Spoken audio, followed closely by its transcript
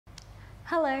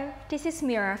Hello, this is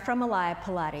Mira from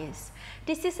Pilates.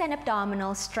 This is an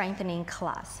abdominal strengthening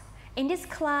class. In this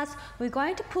class, we're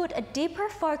going to put a deeper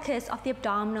focus of the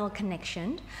abdominal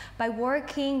connection by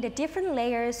working the different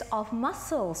layers of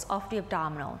muscles of the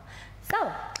abdominal.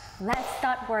 So, let's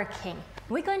start working.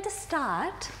 We're going to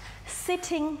start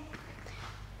sitting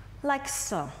like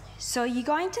so. So you're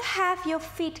going to have your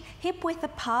feet hip-width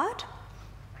apart.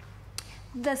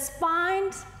 The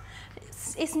spine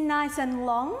is nice and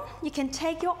long. You can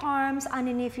take your arms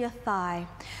underneath your thigh.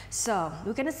 So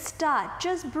we're going to start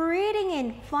just breathing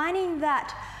in, finding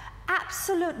that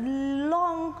absolute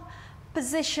long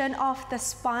position of the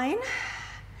spine.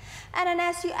 And then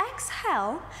as you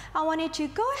exhale, I want you to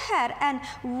go ahead and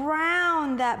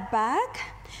round that back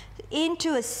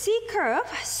into a C curve.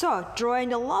 So drawing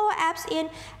the lower abs in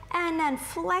and then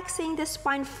flexing the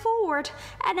spine forward,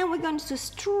 and then we're going to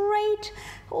straight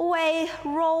away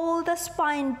roll the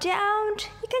spine down.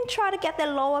 You can try to get the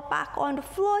lower back on the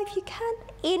floor if you can.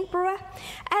 In breath,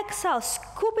 exhale,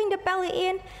 scooping the belly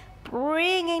in,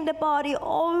 bringing the body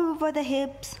over the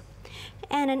hips,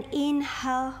 and then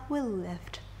inhale, we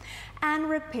lift. And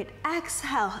repeat,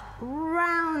 exhale,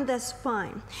 round the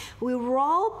spine. We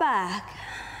roll back,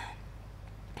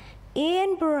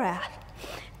 in breath,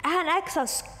 and exhale,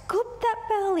 scoop that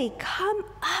belly, come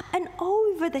up and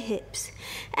over the hips.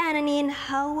 And an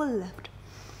inhale, we lift.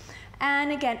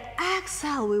 And again,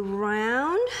 exhale, we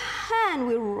round and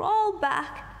we roll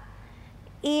back.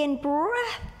 In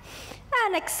breath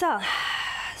and exhale,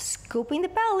 scooping the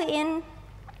belly in.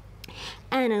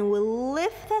 And then we'll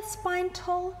lift that spine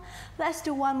tall. Let's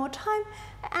do one more time.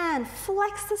 And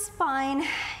flex the spine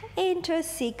into a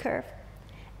C curve.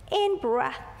 In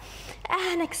breath.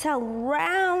 And exhale,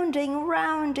 rounding,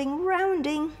 rounding,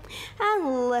 rounding,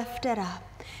 and lift it up.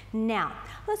 Now,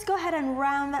 let's go ahead and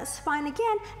round that spine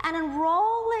again, and then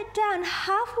roll it down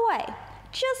halfway,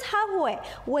 just halfway,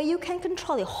 where you can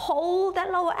control it. Hold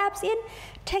that lower abs in,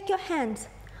 take your hands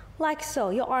like so,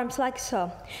 your arms like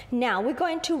so. Now, we're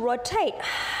going to rotate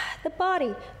the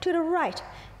body to the right.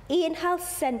 Inhale,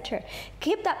 center.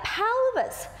 Keep that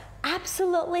pelvis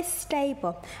absolutely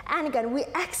stable. And again, we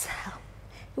exhale.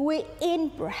 We in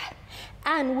breath,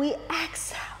 and we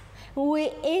exhale.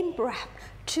 We in breath.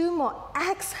 Two more.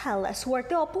 Exhale. Let's work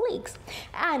the obliques.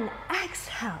 And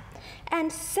exhale. And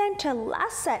center.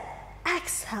 Last set.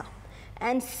 Exhale.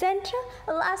 And center.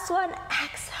 Last one.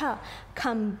 Exhale.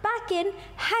 Come back in.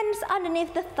 Hands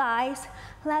underneath the thighs.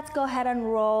 Let's go ahead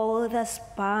and roll the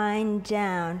spine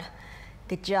down.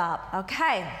 Good job.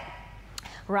 Okay.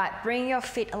 Right. Bring your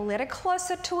feet a little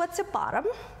closer towards the bottom.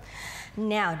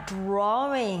 Now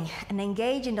drawing and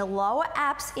engaging the lower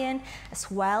abs in as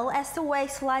well as the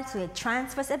waistline, so your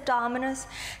transverse abdominus.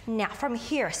 Now from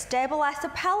here, stabilize the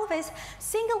pelvis,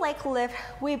 single leg lift,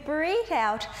 we breathe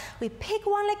out, we pick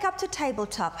one leg up to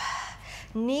tabletop,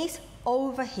 knees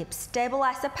over hips,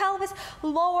 stabilize the pelvis,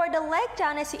 lower the leg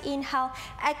down as you inhale,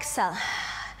 exhale,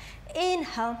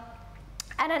 inhale,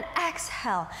 and then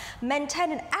exhale.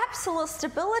 Maintain an absolute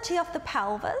stability of the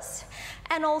pelvis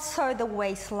and also the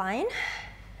waistline.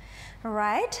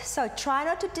 Right? So try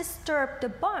not to disturb the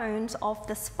bones of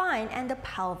the spine and the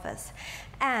pelvis.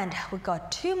 And we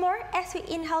got two more as we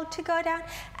inhale to go down.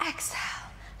 Exhale.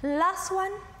 Last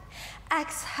one.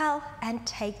 Exhale and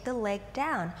take the leg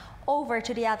down. Over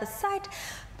to the other side.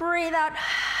 Breathe out.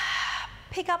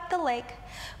 Pick up the leg.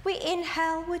 We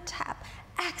inhale, we tap.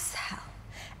 Exhale.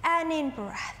 And in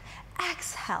breath,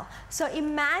 exhale. So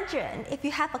imagine if you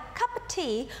have a cup of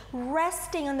tea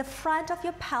resting on the front of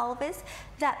your pelvis,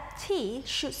 that tea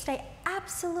should stay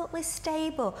absolutely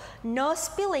stable, no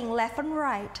spilling left and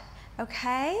right,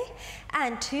 okay?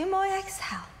 And two more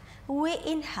exhale. We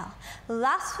inhale.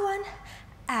 Last one,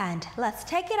 and let's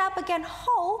take it up again,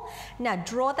 hold. Now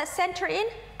draw the center in,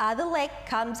 other leg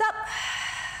comes up.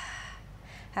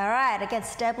 All right, again,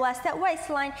 stabilize that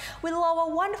waistline. We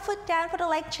lower one foot down for the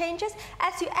leg changes.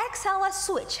 As you exhale, let's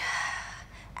switch.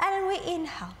 And then we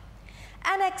inhale.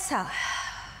 And exhale.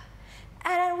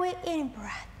 And then we in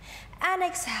breath. And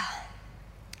exhale.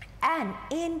 And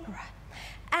in breath.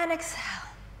 And exhale.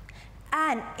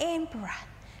 And in breath.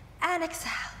 And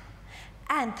exhale.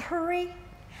 And three.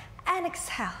 And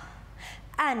exhale.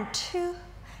 And two.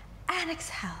 And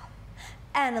exhale.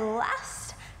 And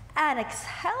last. And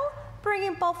exhale.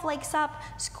 Bringing both legs up,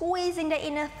 squeezing the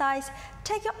inner thighs.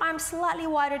 Take your arms slightly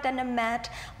wider than the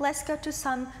mat. Let's go to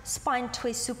some spine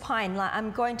twist supine.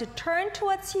 I'm going to turn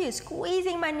towards you,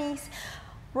 squeezing my knees,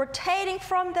 rotating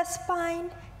from the spine.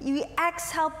 You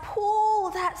exhale, pull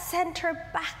that center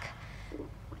back.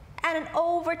 And then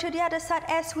over to the other side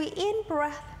as we in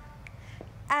breath.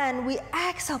 And we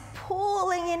exhale,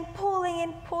 pulling in, pulling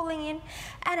in, pulling in.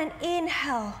 And an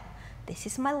inhale. This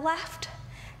is my left.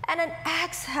 And an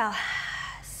exhale,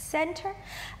 center,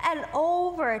 and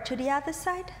over to the other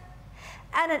side.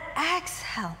 And an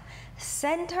exhale,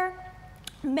 center.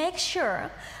 Make sure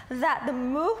that the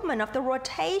movement of the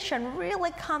rotation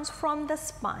really comes from the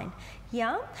spine,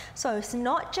 yeah? So it's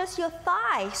not just your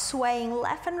thigh swaying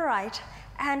left and right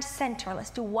and center. Let's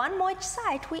do one more each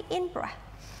side. We in-breath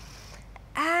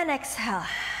and exhale,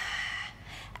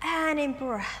 and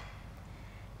in-breath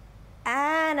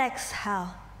and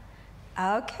exhale.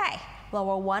 Okay,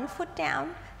 lower one foot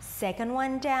down, second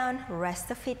one down, rest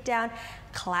the feet down,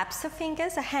 clasp the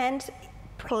fingers, the hands,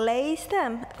 place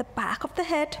them at the back of the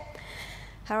head.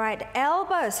 All right,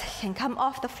 elbows can come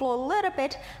off the floor a little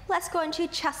bit. Let's go into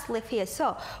chest lift here.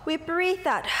 So we breathe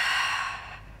out.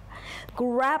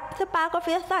 Grab the back of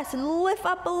your thighs, lift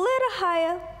up a little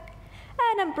higher,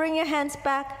 and then bring your hands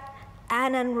back,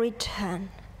 and then return.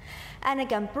 And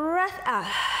again, breath out.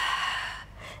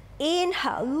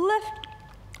 Inhale, lift,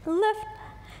 lift,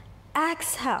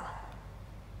 exhale,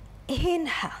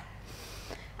 inhale,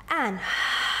 and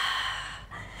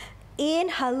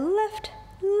inhale, lift,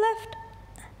 lift,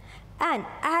 and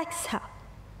exhale,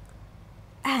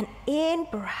 and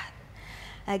in-breath.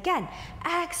 Again,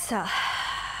 exhale,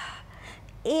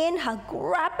 inhale,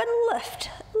 grab and lift,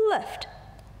 lift,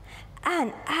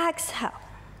 and exhale,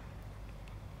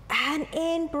 and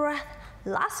in-breath.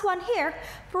 Last one here,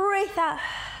 breathe out,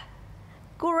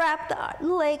 grab the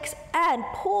legs and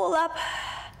pull up,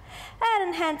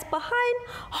 and hands behind,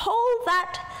 hold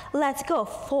that. Let's go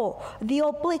for the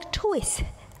oblique twist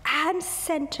and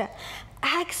center.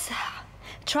 Exhale.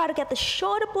 Try to get the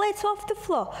shoulder blades off the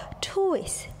floor.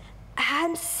 Twist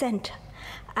and center.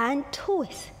 And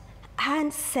twist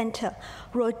and center.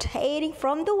 Rotating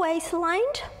from the waistline.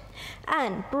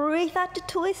 And breathe out the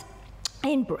twist.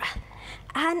 In breath.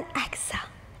 And exhale.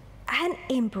 And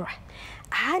in breath.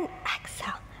 And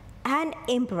exhale. And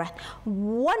in breath.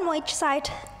 One more each side.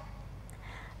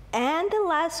 And the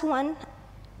last one.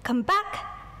 Come back,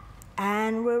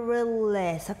 and we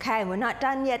release. Okay, we're not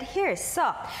done yet here.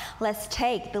 So let's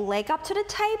take the leg up to the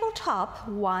tabletop,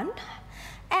 one,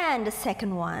 and the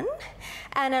second one.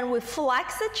 And then we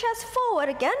flex the chest forward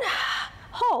again,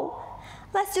 hold.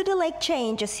 Let's do the leg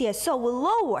changes here. So we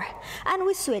lower, and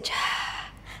we switch,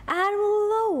 and we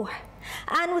lower,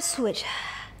 and we switch,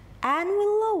 and we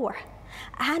lower,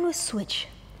 and we switch,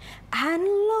 and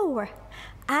lower,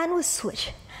 and we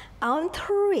switch. On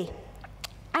 3.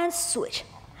 And switch.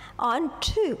 On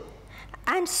 2,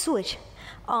 and switch.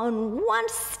 On 1,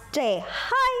 stay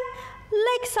high,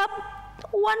 legs up,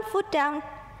 1 foot down,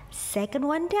 second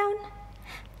one down,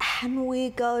 and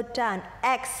we go down.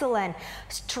 Excellent.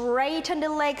 Straighten the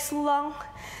legs long,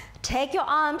 take your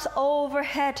arms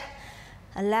overhead,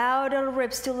 allow the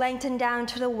ribs to lengthen down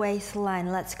to the waistline.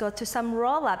 Let's go to some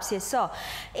roll-ups here. So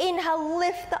inhale,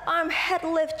 lift the arm, head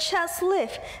lift, chest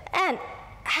lift, and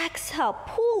exhale,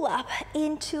 pull up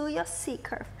into your C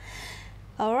curve.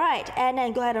 All right, and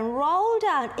then go ahead and roll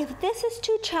down. If this is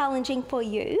too challenging for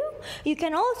you, you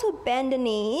can also bend the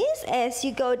knees as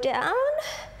you go down,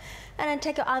 and then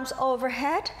take your arms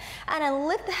overhead, and then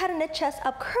lift the head and the chest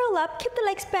up, curl up, keep the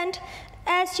legs bent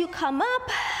as you come up,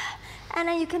 and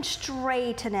then you can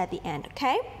straighten at the end,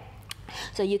 okay?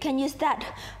 So you can use that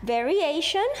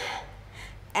variation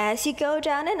as you go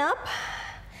down and up.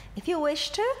 If you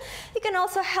wish to, you can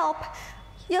also help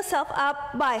yourself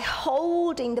up by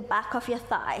holding the back of your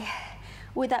thigh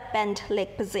with that bent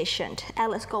leg positioned.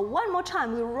 And let's go one more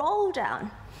time. We roll down.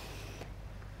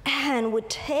 And we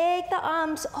take the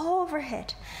arms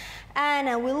overhead. And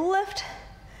then we lift,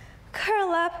 curl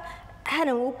up, and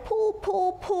then we'll pull,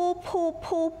 pull, pull, pull,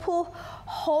 pull, pull.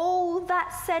 Hold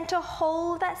that center,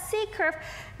 hold that C curve.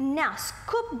 Now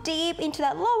scoop deep into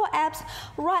that lower abs.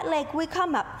 Right leg, we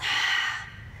come up.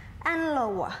 And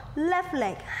lower, left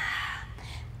leg,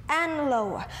 and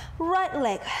lower, right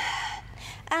leg,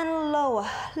 and lower,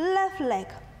 left leg,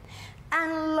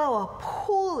 and lower,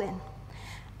 pull in,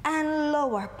 and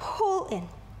lower, pull in.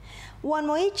 One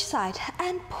more each side,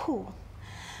 and pull.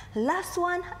 Last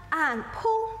one, and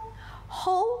pull,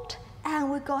 hold,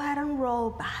 and we go ahead and roll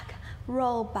back,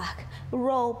 roll back,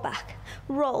 roll back,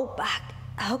 roll back.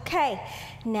 Okay,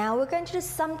 now we're going to do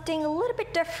something a little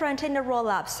bit different in the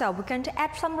roll-up. So we're going to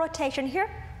add some rotation here.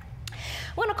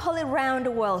 We're going to call it round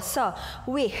the world. So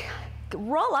we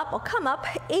roll up or come up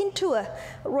into a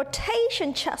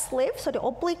rotation chest lift, so the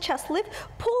oblique chest lift,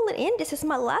 pull it in, this is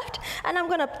my left, and I'm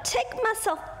gonna take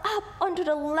myself up onto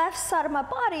the left side of my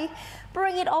body,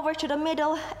 bring it over to the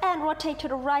middle and rotate to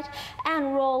the right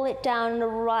and roll it down the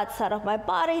right side of my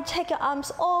body. Take your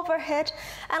arms overhead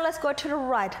and let's go to the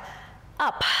right,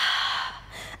 up,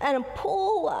 and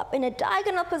pull up in a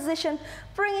diagonal position,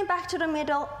 bring it back to the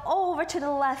middle, over to the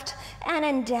left, and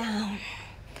then down.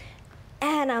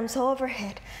 And arms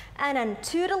overhead, and then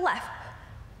to the left,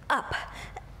 up.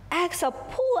 Exhale,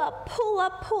 pull up, pull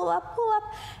up, pull up, pull up,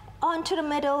 onto the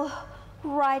middle,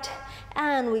 right,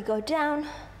 and we go down,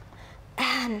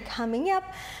 and coming up,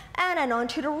 and then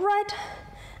onto the right,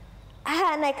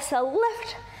 and exhale,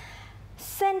 lift,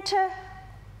 center,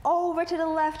 over to the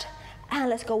left, and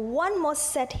let's go one more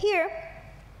set here,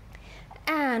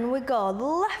 and we go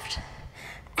left,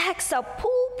 exhale,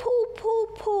 pull, pull, pull,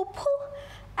 pull, pull,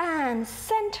 and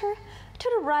center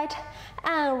to the right,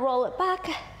 and roll it back,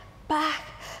 back,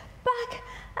 back,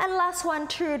 and last one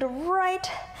to the right,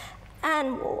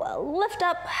 and lift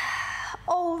up,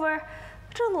 over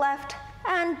to the left,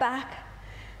 and back.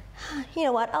 You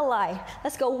know what, I lied.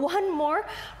 Let's go one more,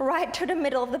 right to the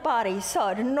middle of the body.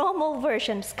 So the normal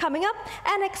version is coming up,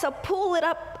 and exhale, pull it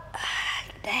up.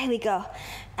 There we go.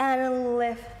 And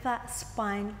lift that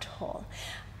spine tall.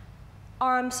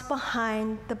 Arms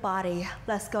behind the body.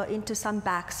 Let's go into some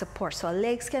back support. So our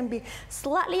legs can be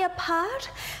slightly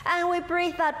apart, and we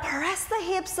breathe out, press the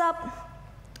hips up,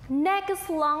 neck is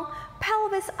long,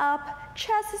 pelvis up,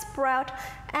 chest is broad,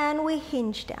 and we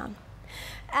hinge down.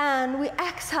 And we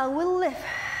exhale, we lift.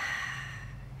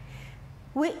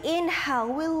 We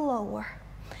inhale, we lower.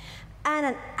 And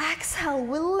an exhale,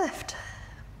 we lift.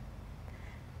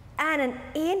 And an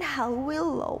inhale, we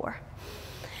lower.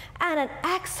 And an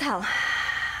exhale.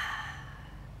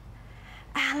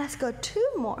 And let's go two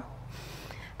more.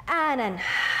 And then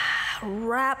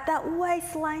wrap that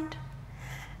waistline.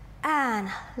 And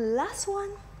last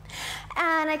one.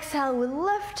 And exhale, we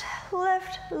lift,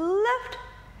 lift, lift.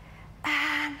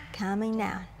 And coming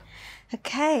down.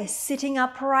 Okay, sitting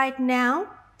upright now.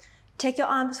 Take your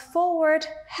arms forward,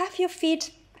 have your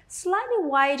feet slightly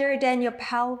wider than your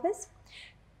pelvis.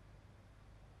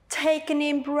 Take an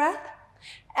in breath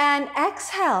and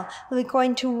exhale. We're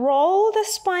going to roll the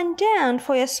spine down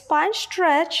for your spine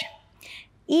stretch.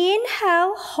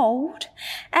 Inhale, hold.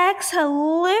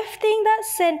 Exhale, lifting that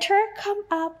center, come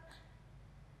up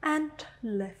and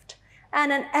lift. And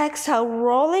then exhale,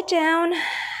 roll it down.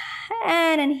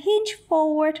 And then hinge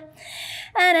forward,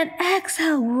 and then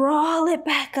exhale, roll it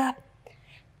back up,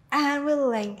 and we'll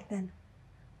lengthen.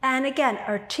 And again,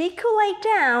 articulate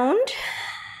down,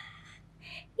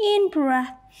 in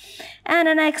breath, and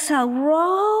then exhale,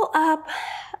 roll up,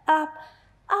 up,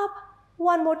 up,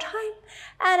 one more time,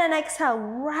 and then exhale,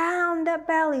 round the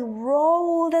belly,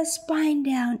 roll the spine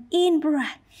down, in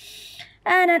breath,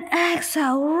 and then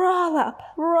exhale, roll up,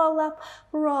 roll up,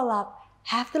 roll up.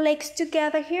 Have the legs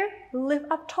together here, lift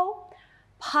up tall,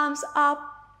 palms up.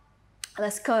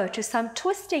 Let's go to some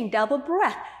twisting, double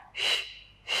breath.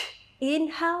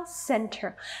 Inhale,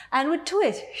 center, and we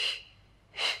twist.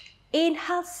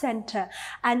 Inhale, center,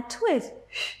 and twist.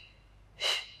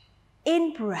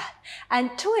 In breath,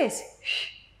 and twist.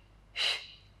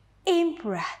 In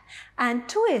breath, and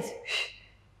twist.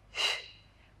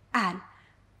 And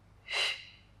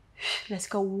let's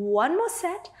go one more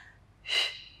set.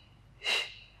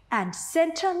 And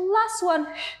center, last one,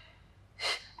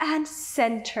 and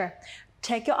center.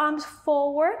 Take your arms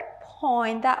forward,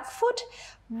 point that foot,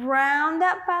 round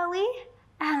that belly,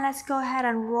 and let's go ahead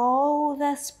and roll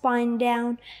the spine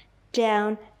down,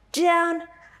 down, down.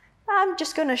 I'm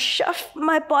just gonna shove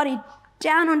my body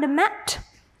down on the mat.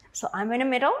 So I'm in the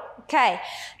middle. Okay,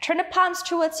 turn the palms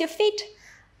towards your feet.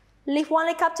 Lift one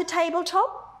leg up to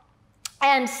tabletop.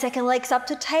 And second leg's up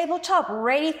to tabletop,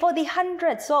 ready for the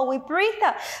 100. So we breathe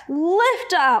out,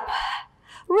 lift up,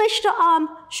 reach the arm,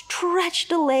 stretch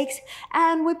the legs,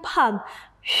 and we pump.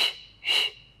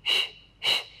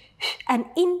 And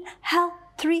inhale,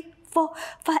 3, 4,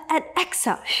 5, and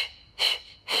exhale.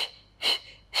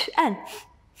 And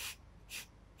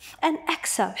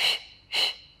exhale.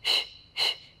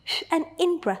 And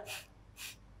in breath.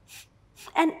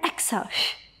 And exhale.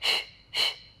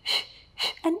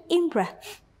 And in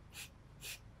breath.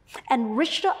 And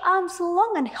reach the arms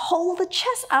long and hold the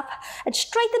chest up and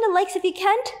straighten the legs if you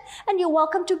can't. And you're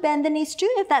welcome to bend the knees too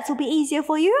if that will be easier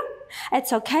for you.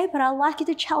 It's okay, but I'd like you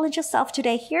to challenge yourself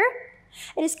today here.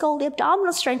 It is called the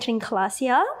abdominal strengthening class,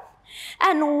 yeah?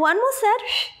 And one more set.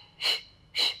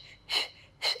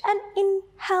 And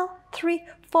inhale, 3,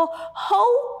 4,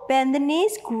 hold, bend the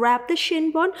knees, grab the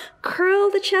shin bone, curl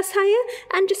the chest higher,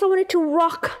 and just I want it to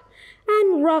rock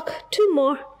and rock. 2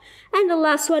 more. And the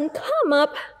last one, come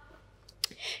up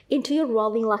into your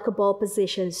rolling like a ball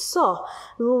position. So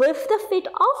lift the feet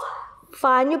off,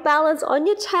 find your balance on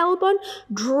your tailbone,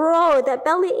 draw that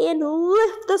belly in,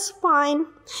 lift the spine.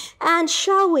 And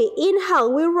shall we?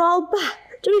 Inhale, we roll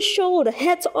back to the shoulder,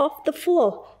 heads off the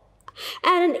floor.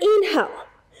 And an inhale.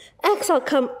 Exhale,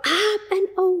 come up and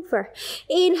over.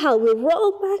 Inhale, we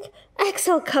roll back.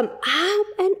 Exhale, come up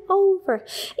and over.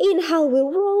 Inhale, we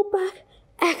roll back.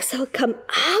 Exhale, come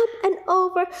up and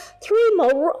over. 3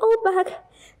 more, roll back.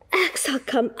 Exhale,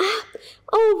 come up,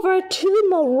 over. 2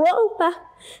 more, roll back.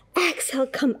 Exhale,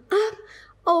 come up,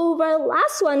 over.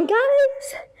 Last one,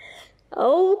 guys.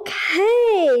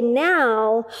 Okay,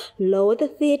 now lower the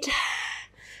feet,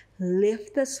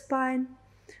 lift the spine,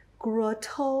 grow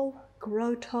tall,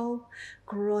 grow tall,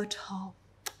 grow tall.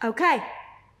 Okay,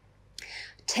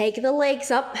 take the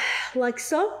legs up like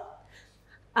so.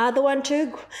 Other one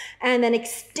too, and then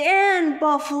extend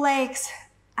both legs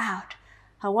out.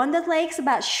 I want the legs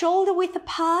about shoulder width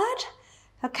apart.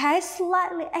 Okay,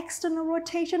 slightly external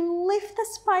rotation. Lift the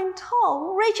spine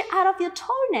tall. Reach out of your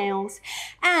toenails.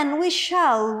 And we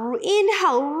shall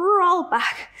inhale, roll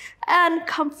back. And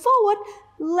come forward.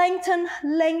 Lengthen,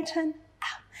 lengthen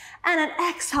out. And then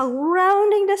exhale,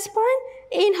 rounding the spine.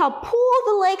 Inhale, pull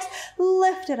the legs,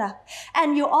 lift it up.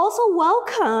 And you're also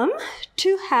welcome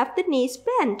to have the knees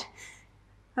bent.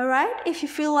 All right, if you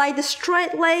feel like the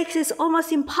straight legs is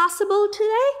almost impossible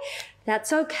today,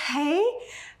 that's okay.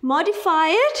 Modify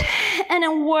it and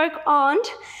then work on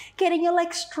getting your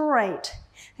legs straight.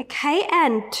 Okay,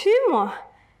 and 2 more.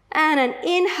 And an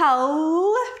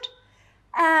inhale, lift.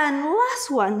 And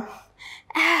last one.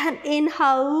 And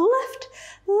inhale, lift,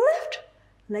 lift.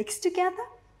 Legs together.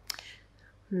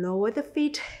 Lower the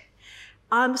feet.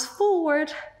 Arms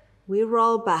forward. We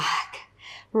roll back,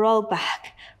 roll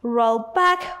back, roll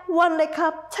back. 1 leg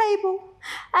up, table.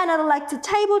 Another leg to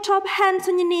tabletop, hands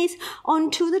on your knees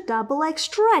onto the double leg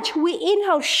stretch. We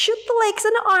inhale, shoot the legs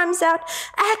and the arms out.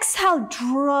 Exhale,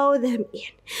 draw them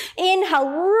in. Inhale,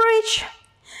 reach.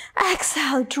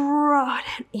 Exhale, draw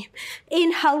them in.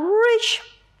 Inhale, reach.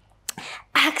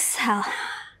 Exhale.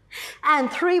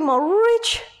 And 3 more,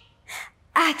 reach.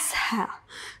 Exhale.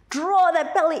 Draw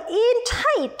that belly in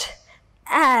tight.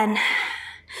 And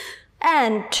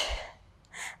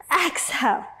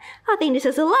exhale. I think this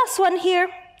is the last one here.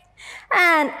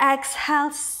 And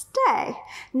exhale, stay.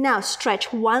 Now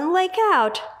stretch 1 leg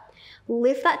out.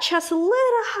 Lift that chest a little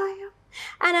higher.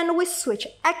 And then we switch.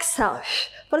 Exhale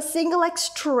for a single leg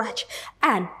stretch.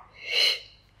 And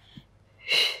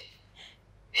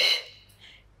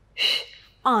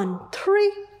on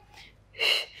 3,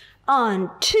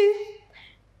 on 2,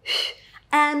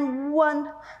 and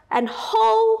 1. And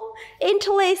hold,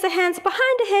 interlace the hands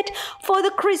behind the head for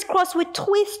the crisscross. We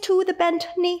twist to the bent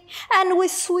knee and we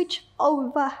switch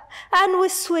over and we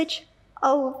switch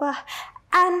over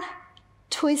and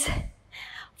twist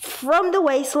from the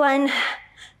waistline.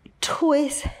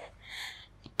 Twist,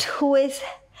 twist,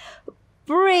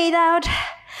 breathe out,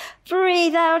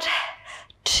 breathe out.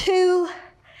 2,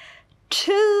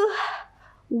 2,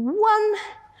 1,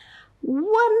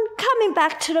 1. Coming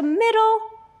back to the middle.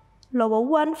 Lower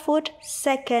 1 foot,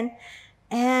 second,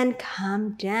 and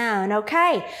come down.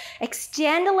 Okay,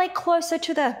 extend the leg closer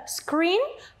to the screen.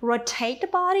 Rotate the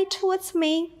body towards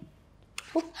me.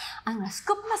 I'm gonna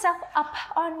scoop myself up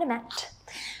on the mat.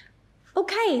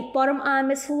 Okay, bottom arm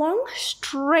is long.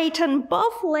 Straighten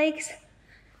both legs.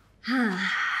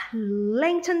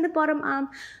 Lengthen the bottom arm.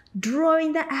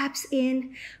 Drawing the abs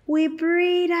in. We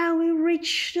breathe out, we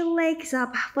reach the legs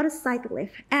up for the side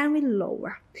lift and we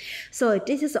lower. So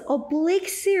this is oblique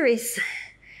series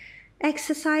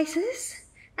exercises.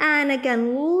 And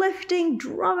again, lifting,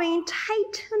 drawing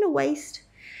tight on the waist.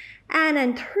 And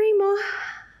then 3 more.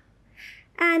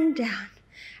 And down.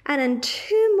 And then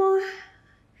 2 more.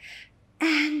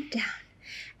 And down.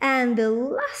 And the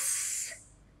last.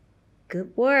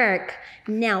 Good work.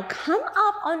 Now come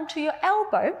up onto your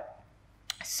elbow.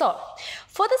 So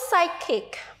for the side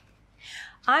kick,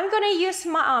 I'm going to use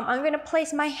my arm. I'm going to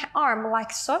place my arm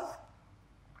like so.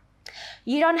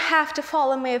 You don't have to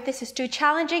follow me if this is too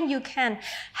challenging. You can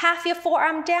have your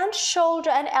forearm down, shoulder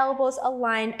and elbows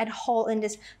aligned and hold in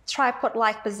this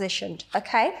tripod-like position,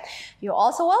 okay? You're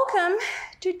also welcome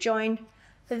to join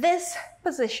this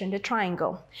position, the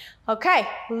triangle. Okay,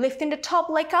 lifting the top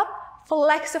leg up.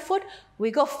 Flex the foot, we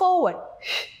go forward.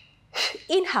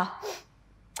 Inhale,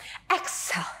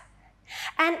 exhale,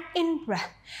 and in breath,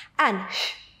 and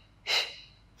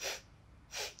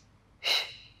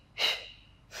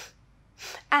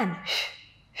and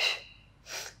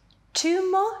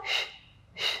 2 more,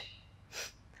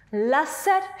 last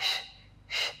set,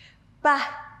 back,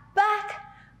 back,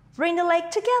 bring the leg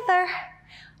together,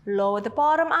 lower the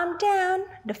bottom arm down,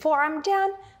 the forearm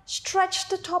down, stretch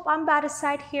the top arm by the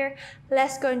side here.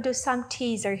 Let's go and do some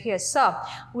teaser here. So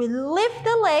we lift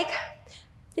the leg.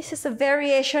 This is a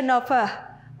variation of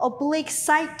a oblique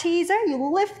side teaser.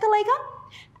 You lift the leg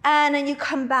up and then you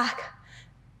come back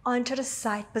onto the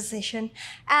side position.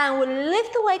 And we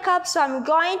lift the leg up. So I'm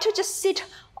going to just sit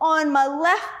on my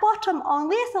left bottom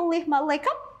only as I lift my leg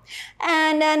up.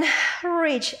 And then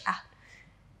reach out.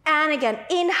 And again,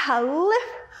 inhale, lift,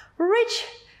 reach,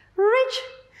 reach.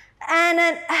 And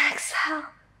then exhale.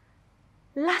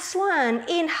 Last one.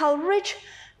 Inhale, reach,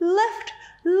 lift,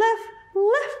 lift,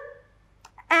 lift.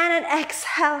 And then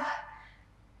exhale.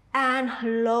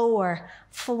 And lower.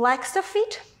 Flex the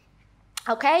feet.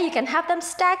 Okay, you can have them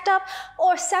stacked up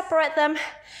or separate them.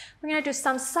 We're going to do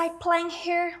some side plank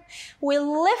here. We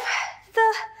lift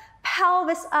the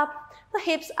pelvis up, the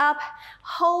hips up,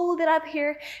 hold it up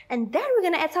here, and then we're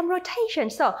going to add some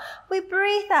rotation. So we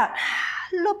breathe out,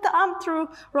 loop the arm through,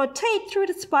 rotate through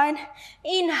the spine,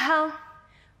 inhale,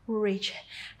 reach,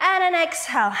 and then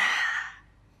exhale,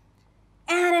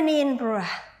 and an in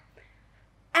breath,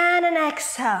 and an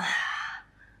exhale,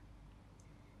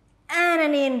 and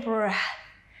an in breath,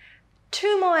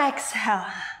 2 more exhale,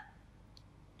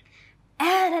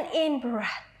 and an in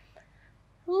breath,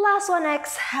 last one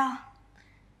exhale,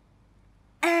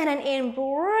 and an in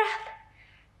breath,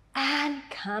 and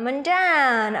coming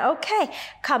down. Okay,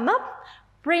 come up,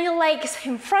 bring your legs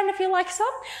in front of you like so.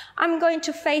 I'm going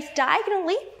to face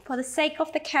diagonally for the sake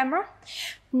of the camera.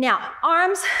 Now,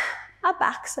 arms are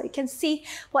back so you can see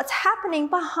what's happening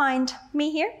behind me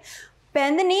here.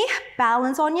 Bend the knee,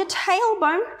 balance on your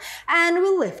tailbone, and we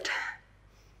lift.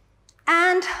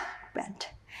 And bend,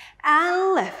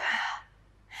 and lift.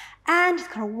 And it's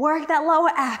gonna work that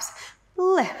lower abs.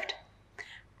 Lift,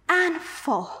 and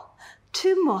fold.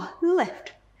 2 more,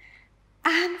 lift,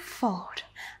 and fold.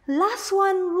 Last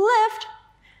one, lift.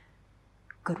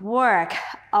 Good work.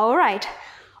 All right,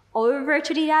 over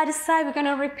to the other side. We're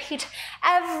gonna repeat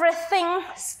everything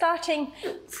starting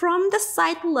from the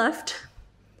side lift.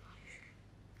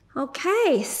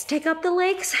 Okay, stick up the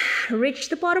legs, reach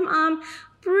the bottom arm,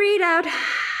 breathe out,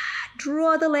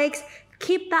 draw the legs,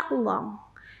 keep that long,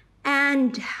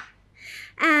 and down,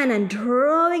 and then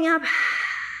drawing up,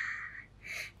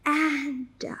 and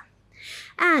down,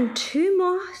 and 2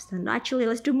 more, so actually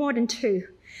let's do more than 2,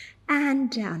 and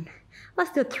down,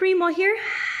 let's do 3 more here,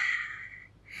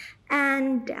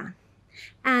 and down,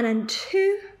 and then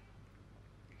 2,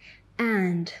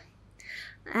 and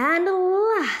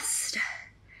last,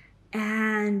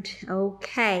 and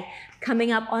okay,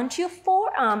 coming up onto your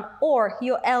forearm or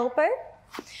your elbow.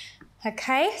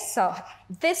 Okay, so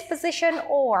this position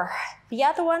or the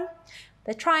other one,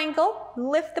 the triangle,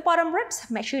 lift the bottom ribs,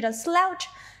 make sure you don't slouch.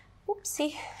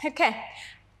 Oopsie. Okay,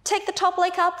 take the top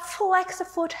leg up, flex the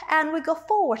foot, and we go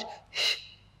forward.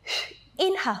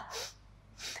 Inhale,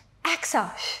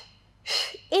 exhale,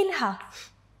 inhale,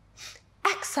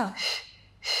 exhale,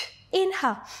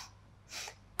 inhale,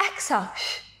 exhale,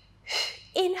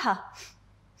 inhale,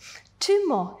 2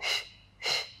 more,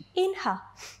 inhale,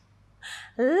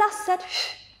 last set,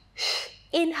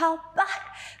 inhale,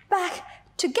 back,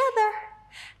 together,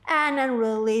 and then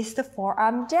release the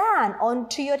forearm down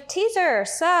onto your teaser.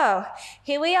 So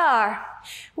here we are,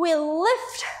 we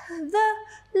lift the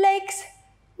legs,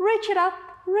 reach it up,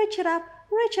 reach it up,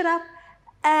 reach it up,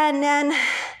 and then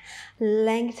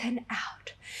lengthen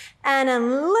out, and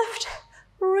then lift,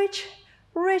 reach,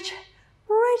 reach,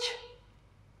 reach,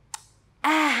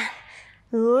 and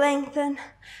lengthen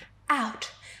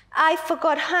out. I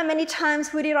forgot how many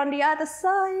times we did on the other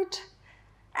side.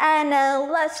 And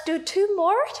let's do 2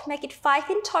 more to make it 5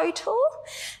 in total.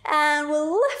 And we're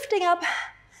lifting up,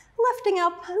 lifting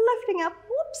up, lifting up,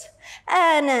 whoops.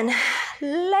 And then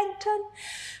lengthen.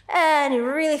 And you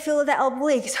really feel the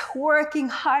obliques working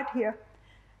hard here.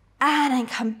 And then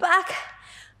come back,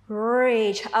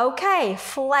 reach. Okay,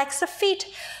 flex the feet.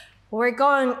 We're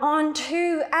going on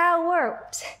to our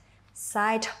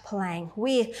side plank.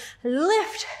 We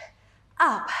lift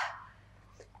up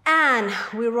and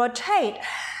we rotate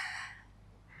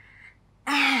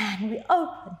and we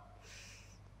open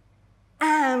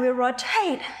and we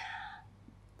rotate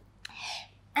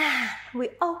and we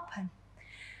open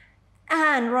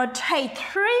and rotate.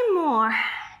 3 more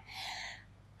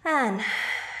and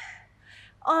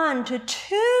on to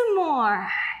 2 more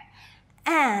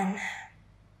and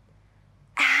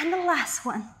the last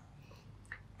one.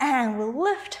 And we'll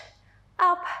lift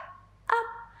up,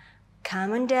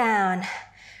 Come on down.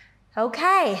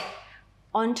 Okay,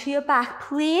 onto your back,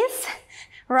 please.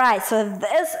 Right, so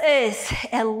this is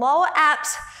a lower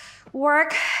abs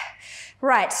work.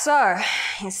 Right, so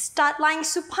start lying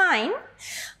supine.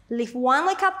 Lift one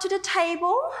leg up to the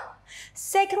table.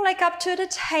 Second leg up to the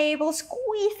table.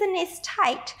 Squeeze the knees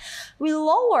tight. We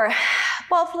lower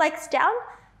both legs down.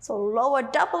 So lower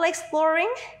double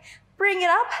exploring. Bring it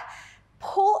up.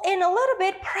 Pull in a little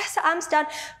bit. Press the arms down.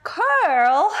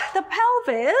 Curl the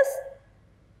pelvis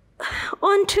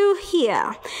onto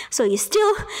here. So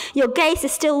your gaze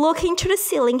is still looking to the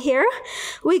ceiling here.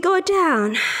 We go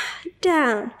down,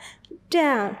 down,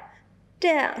 down,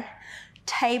 down.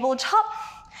 Tabletop.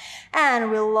 And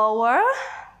we lower.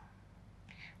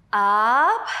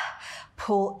 Up.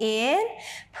 Pull in.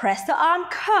 Press the arm.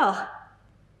 Curl.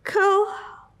 Curl.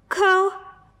 Curl.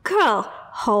 Curl.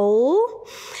 Hold.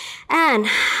 And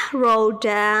roll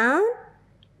down.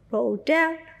 Roll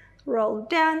down. Roll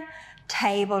down.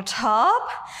 Tabletop.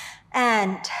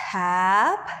 And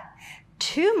tap.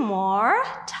 2 more.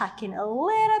 Tuck in a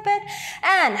little bit.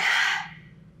 And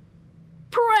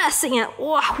pressing it.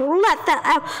 Wow, let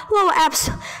that lower abs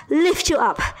lift you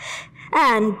up.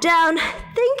 And down.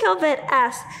 Think of it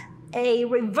as a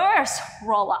reverse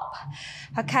roll up.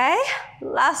 Okay?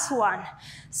 Last one.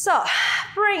 So,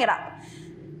 bring it up.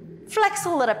 Flex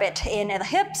a little bit in the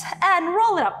hips and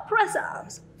roll it up. Press the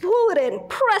arms. Pull it in.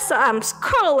 Press the arms.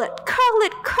 Curl it. Curl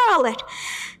it. Curl it.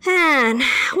 And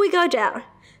we go down.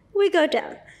 We go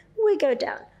down. We go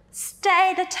down.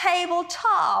 Stay the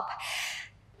tabletop.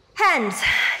 Hands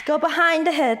go behind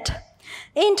the head.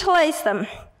 Interlace them.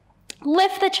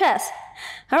 Lift the chest.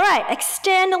 All right,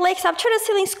 extend the legs up to the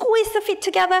ceiling. Squeeze the feet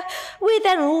together. We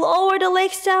then lower the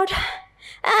legs down.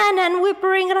 And then we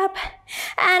bring it up.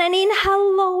 And an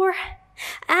inhale, lower.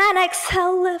 And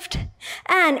exhale, lift.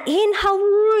 And inhale,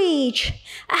 reach.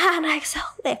 And exhale,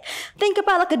 lift. Think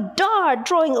about like a dart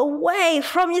drawing away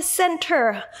from your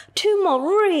center. 2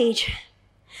 more, reach.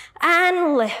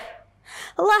 And lift.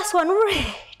 Last one,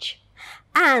 reach.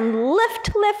 And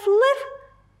lift, lift, lift.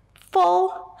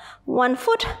 Fall. 1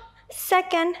 foot.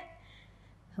 Second.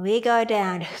 We go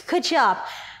down. Good job.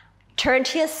 Turn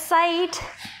to your side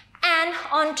and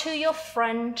onto your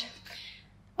front.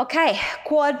 Okay,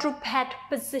 quadruped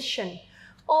position.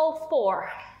 All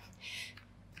 4.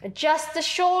 Adjust the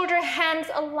shoulder, hands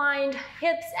aligned,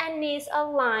 hips and knees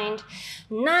aligned.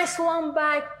 Nice long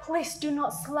back. Please do not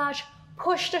slouch.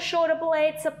 Push the shoulder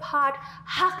blades apart.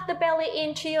 Hug the belly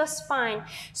into your spine.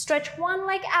 Stretch one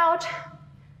leg out.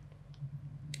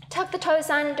 Tuck the toes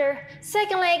under.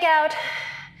 Second leg out.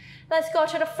 Let's go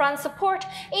to the front support.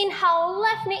 Inhale,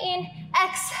 left knee in.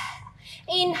 Exhale.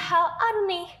 Inhale, other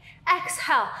knee.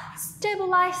 Exhale.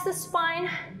 Stabilize the spine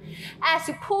as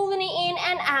you pull the knee in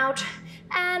and out.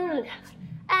 And left.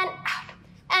 And out.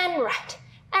 And right.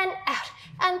 And out.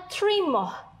 And 3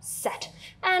 more. Set.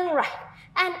 And right.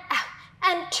 And out.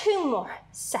 And 2 more.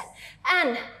 Set.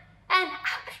 And out.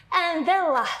 And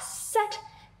then last. Set.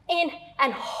 In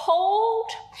and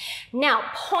hold. Now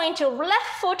point your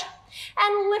left foot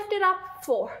and lift it up.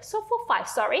 4. So for 5,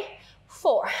 sorry.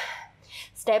 4.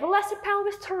 Stabilize the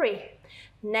pelvis. 3.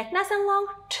 Neck nice and long.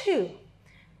 2.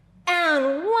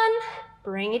 And 1.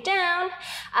 Bring it down.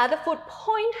 Other foot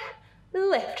point.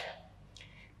 Lift.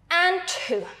 And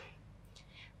 2.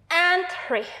 And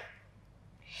 3.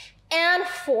 And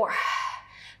 4.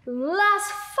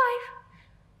 Last 5.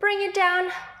 Bring it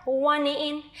down. 1 knee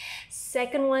in.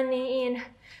 Second one knee in.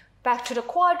 Back to the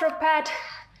quadruped.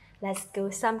 Let's do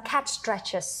some cat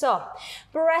stretches. So,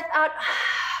 breath out.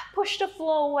 Push the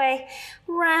floor away.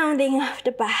 Rounding off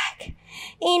the back.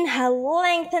 Inhale,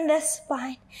 lengthen the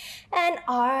spine. And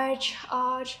arch,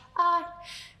 arch, arch.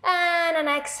 And an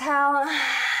exhale.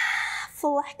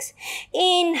 Flex.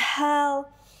 Inhale.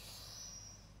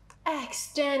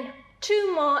 Extend.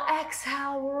 2 more.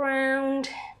 Exhale, round.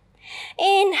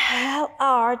 Inhale,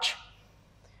 arch.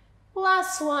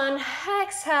 Last one,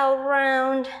 exhale,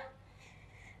 round.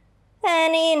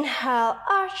 And inhale,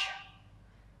 arch.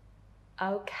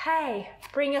 Okay,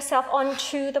 bring yourself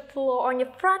onto the floor on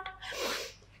your front.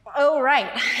 All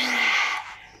right.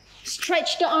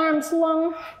 Stretch the arms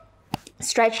long.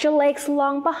 Stretch the legs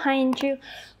long behind you.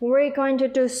 We're going to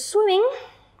do swimming.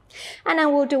 And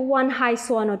then we'll do 1 high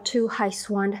swan or 2 high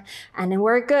swan. And then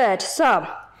we're good. So,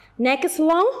 neck is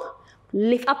long.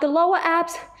 Lift up the lower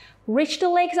abs. Reach the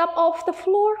legs up off the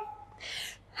floor.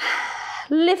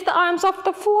 Lift the arms off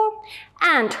the floor.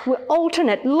 And we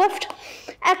alternate. Lift,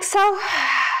 exhale,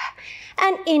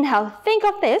 and inhale. Think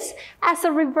of this as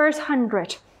a reverse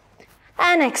 100.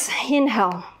 And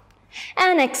inhale.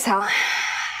 And exhale.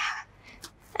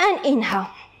 And inhale.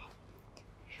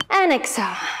 and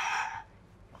exhale.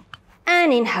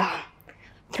 And inhale.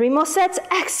 3 more sets,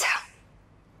 exhale.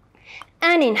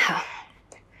 And inhale.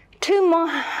 2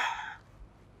 more.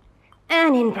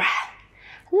 And in breath.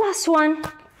 Last one.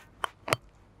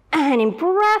 And in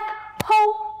breath,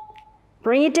 hold.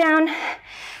 Bring it down.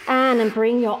 And then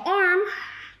bring your arm.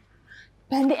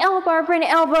 Bend the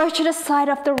elbow to the side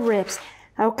of the ribs.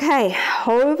 Okay,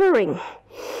 hovering.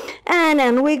 And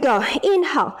then we go.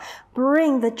 Inhale.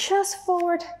 Bring the chest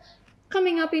forward.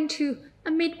 Coming up into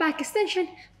a mid-back extension.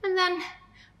 And then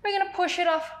we're going to push it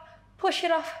off, push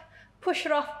it off, push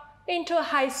it off into a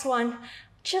high swan.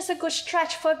 Just a good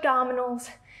stretch for abdominals.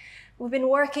 We've been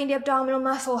working the abdominal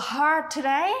muscle hard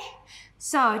today,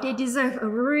 so they deserve a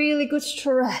really good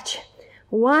stretch.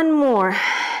 One more.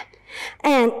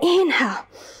 And inhale,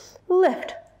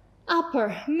 lift,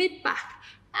 upper, mid-back,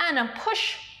 and then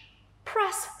push,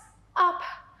 press, up,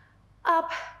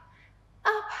 up,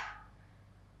 up.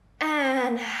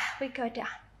 And we go down,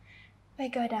 we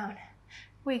go down,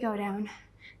 we go down,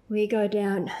 we go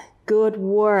down. Good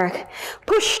work.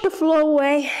 Push the floor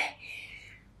away.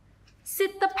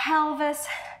 Sit the pelvis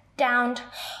down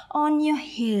on your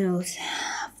heels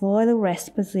for the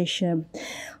rest position.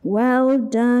 Well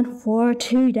done for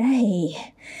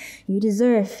today. You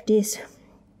deserve this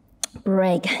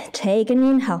break. Take an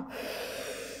inhale.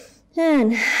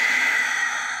 And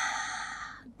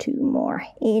 2 more.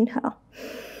 Inhale.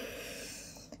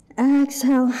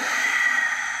 Exhale.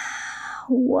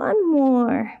 1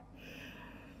 more.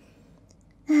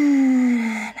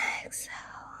 And exhale.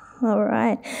 All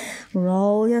right.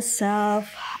 Roll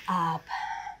yourself up.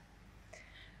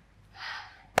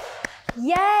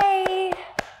 Yay!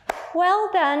 Well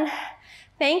done.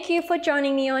 Thank you for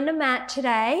joining me on the mat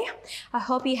today. I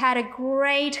hope you had a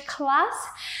great class.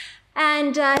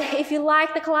 And if you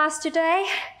like the class today,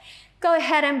 go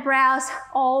ahead and browse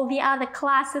all the other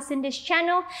classes in this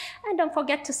channel. And don't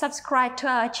forget to subscribe to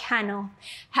our channel.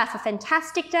 Have a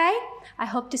fantastic day. I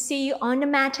hope to see you on the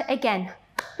mat again.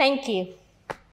 Thank you.